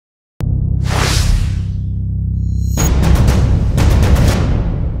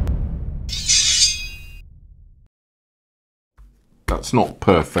That's not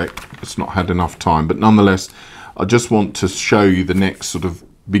perfect. It's not had enough time, but nonetheless, I just want to show you the next sort of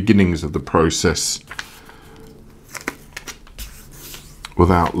beginnings of the process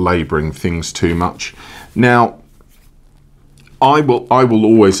without labouring things too much. Now, I will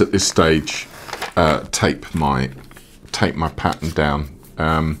always at this stage tape my pattern down.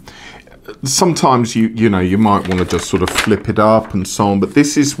 Sometimes you know, you might want to just sort of flip it up and so on, but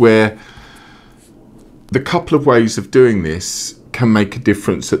this is where the couple of ways of doing this can make a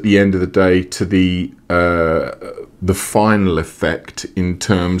difference at the end of the day to the final effect in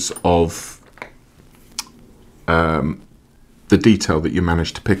terms of the detail that you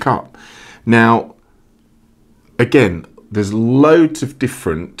manage to pick up. Now, again, there's loads of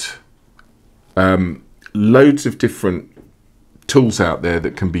different tools out there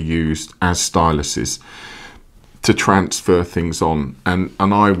that can be used as styluses to transfer things on, and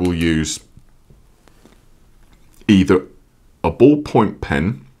I will use either a ballpoint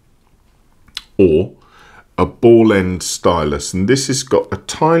pen or a ball end stylus, and this has got a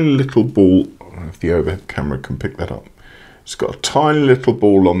tiny little ball. I don't know if the overhead camera can pick that up. It's got a tiny little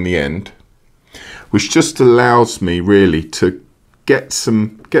ball on the end, which just allows me really to get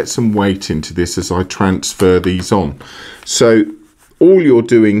some weight into this as I transfer these on. So all you're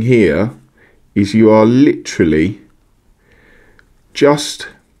doing here is you are literally just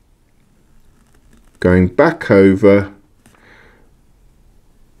going back over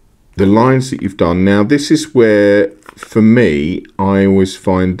the lines that you've done. Now this is where, for me, I always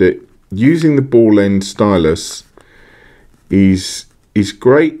find that using the ball end stylus is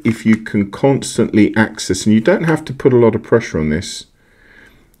great if you can constantly access, and you don't have to put a lot of pressure on this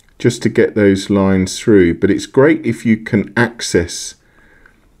just to get those lines through, but it's great if you can access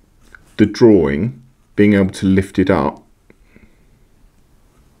the drawing, being able to lift it up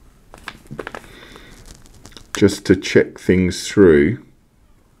just to check things through.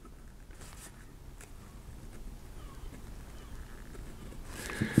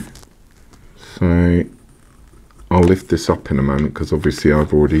 So I'll lift this up in a moment because obviously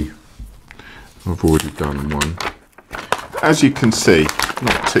I've already done one. As you can see,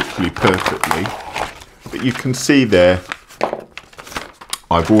 not particularly perfectly, but you can see there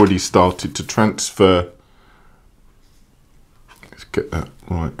I've already started to transfer. Let's get that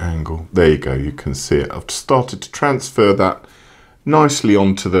right angle. There you go, you can see it. I've started to transfer that nicely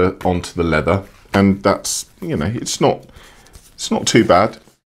onto the leather, and that's, you know, it's not too bad.